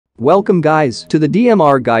Welcome guys to the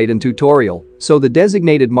DMR guide and tutorial. So the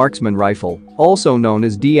designated Marksman rifle, also known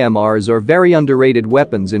as DMRs, are very underrated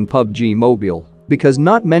weapons in PUBG Mobile because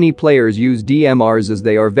not many players use DMRs as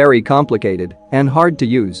they are very complicated and hard to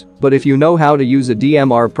use, but if you know how to use a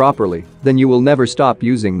DMR properly, then you will never stop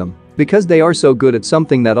using them because they are so good at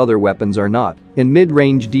something that other weapons are not. In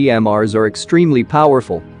mid-range, DMRs are extremely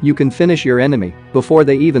powerful. You can finish your enemy before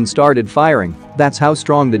they even started firing. That's how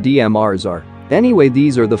strong the DMRs are. Anyway,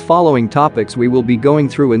 these are the following topics we will be going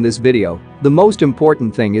through in this video. The most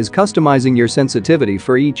important thing is customizing your sensitivity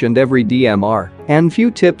for each and every DMR, and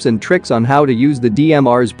few tips and tricks on how to use the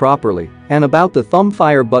DMRs properly, and about the thumb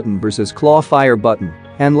fire button versus claw fire button,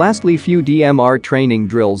 and lastly few DMR training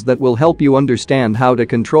drills that will help you understand how to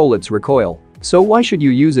control its recoil. So why should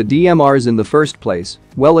you use a DMRs in the first place?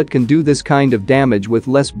 Well, it can do this kind of damage with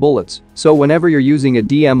less bullets, so whenever you're using a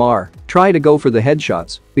DMR, try to go for the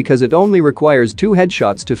headshots because it only requires 2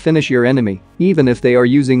 headshots to finish your enemy, even if they are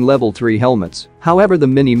using level 3 helmets. However, the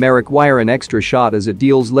mini may require an extra shot as it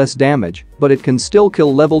deals less damage, but it can still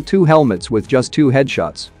kill level 2 helmets with just 2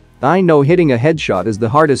 headshots. I know hitting a headshot is the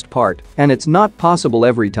hardest part, and it's not possible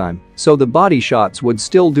every time, so the body shots would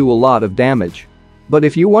still do a lot of damage. But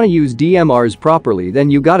if you want to use DMRs properly, then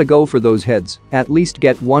you gotta go for those heads, at least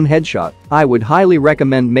get 1 headshot. I would highly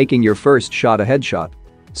recommend making your first shot a headshot.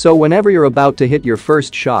 So whenever you're about to hit your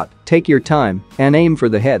first shot, take your time and aim for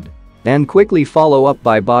the head. And quickly follow up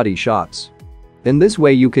by body shots. In this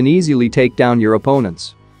way you can easily take down your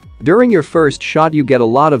opponents. During your first shot you get a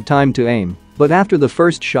lot of time to aim, but after the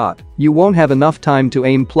first shot, you won't have enough time to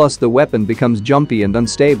aim, plus the weapon becomes jumpy and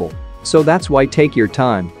unstable. So that's why take your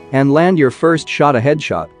time and land your first shot a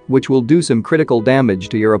headshot, which will do some critical damage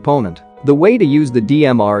to your opponent. The way to use the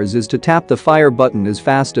DMRs is to tap the fire button as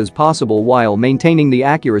fast as possible while maintaining the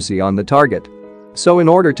accuracy on the target. So in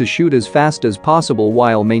order to shoot as fast as possible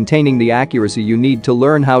while maintaining the accuracy, you need to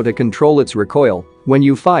learn how to control its recoil. When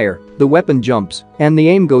you fire, the weapon jumps and the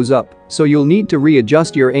aim goes up, so you'll need to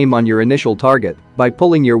readjust your aim on your initial target by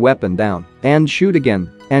pulling your weapon down and shoot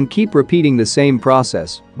again, and keep repeating the same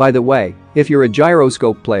process. By the way, if you're a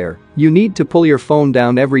gyroscope player, you need to pull your phone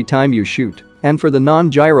down every time you shoot, and for the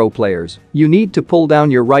non-gyro players, you need to pull down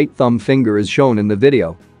your right thumb finger as shown in the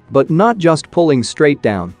video. But not just pulling straight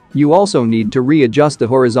down, you also need to readjust the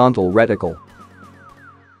horizontal reticle.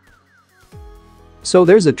 So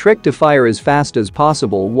there's a trick to fire as fast as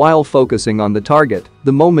possible while focusing on the target.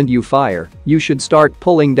 The moment you fire, you should start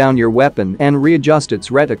pulling down your weapon and readjust its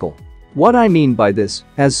reticle. What I mean by this,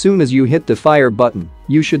 as soon as you hit the fire button,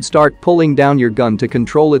 you should start pulling down your gun to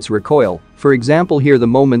control its recoil. For example, here the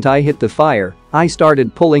moment I hit the fire, I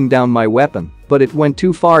started pulling down my weapon, but it went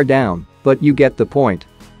too far down, but you get the point.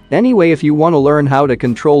 Anyway, if you want to learn how to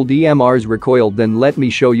control DMR's recoil, then let me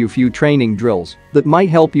show you few training drills that might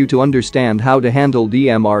help you to understand how to handle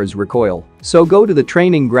DMR's recoil. So go to the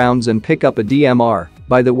training grounds and pick up a DMR.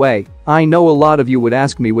 By the way, I know a lot of you would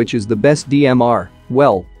ask me which is the best DMR.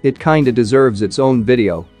 Well, it kinda deserves its own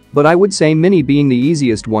video. But I would say Mini being the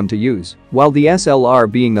easiest one to use, while the SLR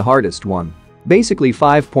being the hardest one. Basically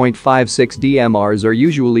 5.56 DMRs are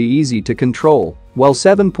usually easy to control, while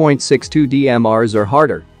 7.62 DMRs are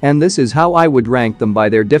harder, and this is how I would rank them by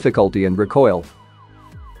their difficulty and recoil.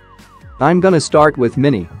 I'm gonna start with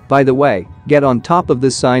Mini. By the way, get on top of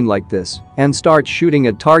this sign like this and start shooting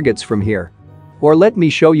at targets from here. Or let me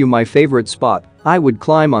show you my favorite spot. I would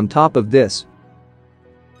climb on top of this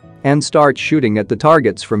and start shooting at the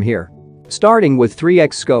targets from here. Starting with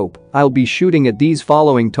 3x scope, I'll be shooting at these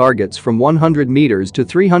following targets from 100 meters to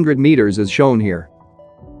 300 meters as shown here.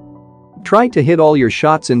 Try to hit all your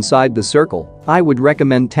shots inside the circle. I would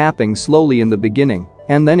recommend tapping slowly in the beginning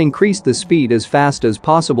and then increase the speed as fast as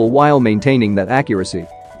possible while maintaining that accuracy.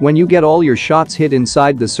 When you get all your shots hit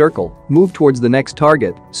inside the circle, move towards the next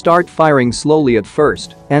target, start firing slowly at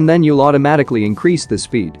first, and then you'll automatically increase the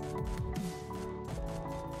speed.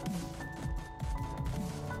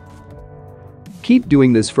 Keep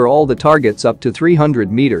doing this for all the targets up to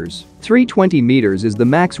 300 meters. 320 meters is the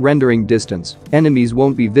max rendering distance. Enemies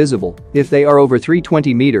won't be visible if they are over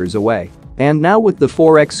 320 meters away. And now with the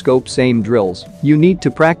 4x scope, same drills. You need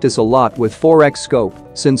to practice a lot with 4x scope,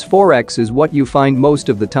 since 4x is what you find most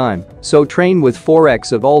of the time. So train with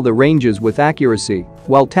 4x of all the ranges with accuracy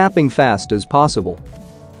while tapping fast as possible.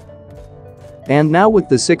 And now with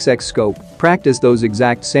the 6x scope, practice those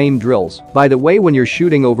exact same drills. By the way, when you're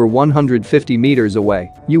shooting over 150 meters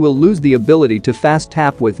away, you will lose the ability to fast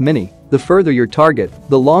tap with Mini. The further your target,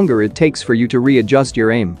 the longer it takes for you to readjust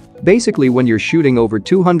your aim. Basically, when you're shooting over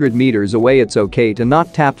 200 meters away, it's okay to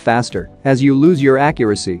not tap faster, as you lose your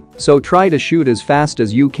accuracy, so try to shoot as fast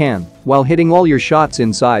as you can while hitting all your shots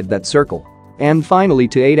inside that circle. And finally,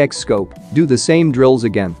 to 8x scope, do the same drills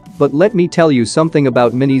again. But let me tell you something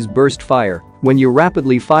about Mini's burst fire. When you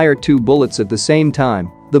rapidly fire 2 bullets at the same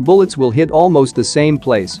time, the bullets will hit almost the same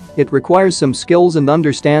place. It requires some skills and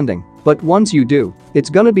understanding, but once you do, it's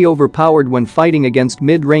gonna be overpowered when fighting against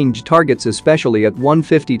mid-range targets, especially at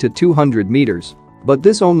 150 to 200 meters. But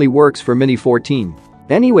this only works for Mini 14.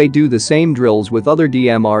 Anyway, do the same drills with other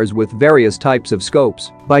DMRs with various types of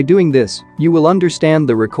scopes. By doing this, you will understand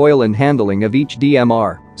the recoil and handling of each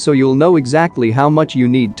DMR, so you'll know exactly how much you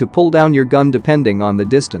need to pull down your gun depending on the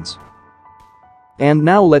distance. And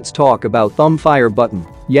now let's talk about thumb fire button.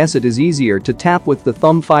 Yes, it is easier to tap with the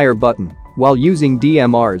thumb fire button while using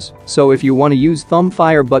DMRs, so if you want to use thumb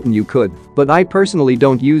fire button you could, but I personally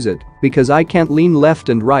don't use it because I can't lean left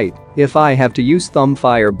and right if I have to use thumb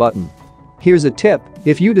fire button. Here's a tip: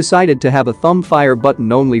 if you decided to have a thumb fire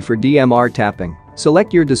button only for DMR tapping,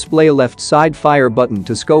 select your display left side fire button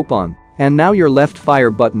to scope on, and now your left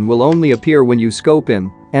fire button will only appear when you scope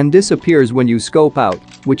in and disappears when you scope out,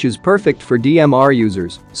 which is perfect for DMR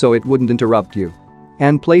users, so it wouldn't interrupt you.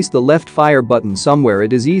 And place the left fire button somewhere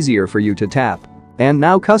it is easier for you to tap. And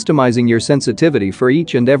now customizing your sensitivity for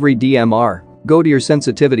each and every DMR. Go to your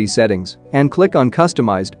sensitivity settings and click on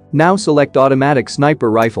customized. Now select automatic sniper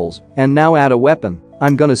rifles and now add a weapon.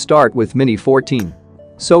 I'm gonna start with Mini 14.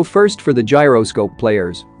 So first, for the gyroscope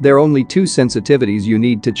players, there are only 2 sensitivities you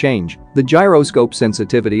need to change: the gyroscope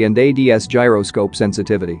sensitivity and ADS gyroscope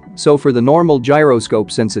sensitivity. So for the normal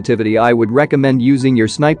gyroscope sensitivity I would recommend using your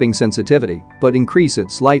sniping sensitivity, but increase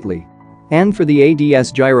it slightly. And for the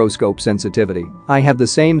ADS gyroscope sensitivity, I have the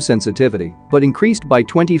same sensitivity, but increased by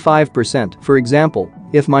 25%. For example,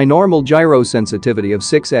 if my normal gyro sensitivity of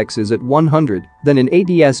 6x is at 100, then in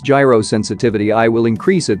ADS gyro sensitivity I will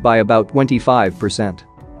increase it by about 25%.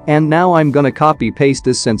 And now I'm gonna copy-paste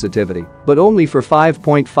this sensitivity, but only for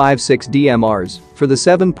 5.56 DMRs. For the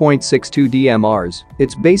 7.62 DMRs,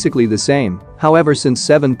 it's basically the same. However, since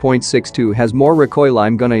 7.62 has more recoil,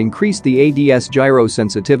 I'm gonna increase the ADS gyro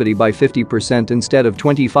sensitivity by 50% instead of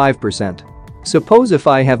 25%. Suppose if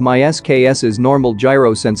I have my SKS's normal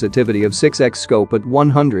gyro sensitivity of 6x scope at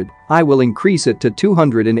 100, I will increase it to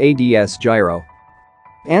 200 in ADS gyro.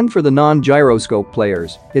 And for the non-gyroscope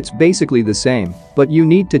players, it's basically the same, but you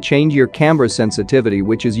need to change your camera sensitivity,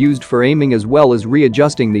 which is used for aiming as well as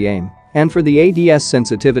readjusting the aim. And for the ADS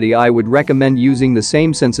sensitivity I would recommend using the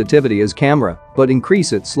same sensitivity as camera, but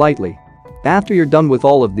increase it slightly. After you're done with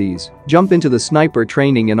all of these, jump into the sniper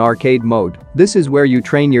training in arcade mode. This is where you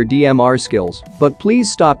train your DMR skills, but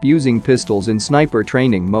please stop using pistols in sniper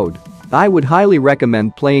training mode. I would highly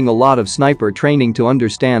recommend playing a lot of sniper training to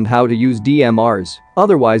understand how to use DMRs,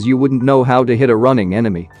 otherwise you wouldn't know how to hit a running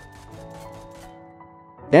enemy.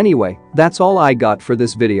 Anyway, that's all I got for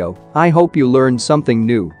this video. I hope you learned something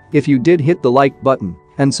new. If you did, hit the like button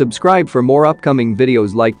and subscribe for more upcoming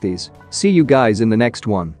videos like these. See you guys in the next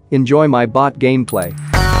one. Enjoy my bot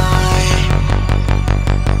gameplay.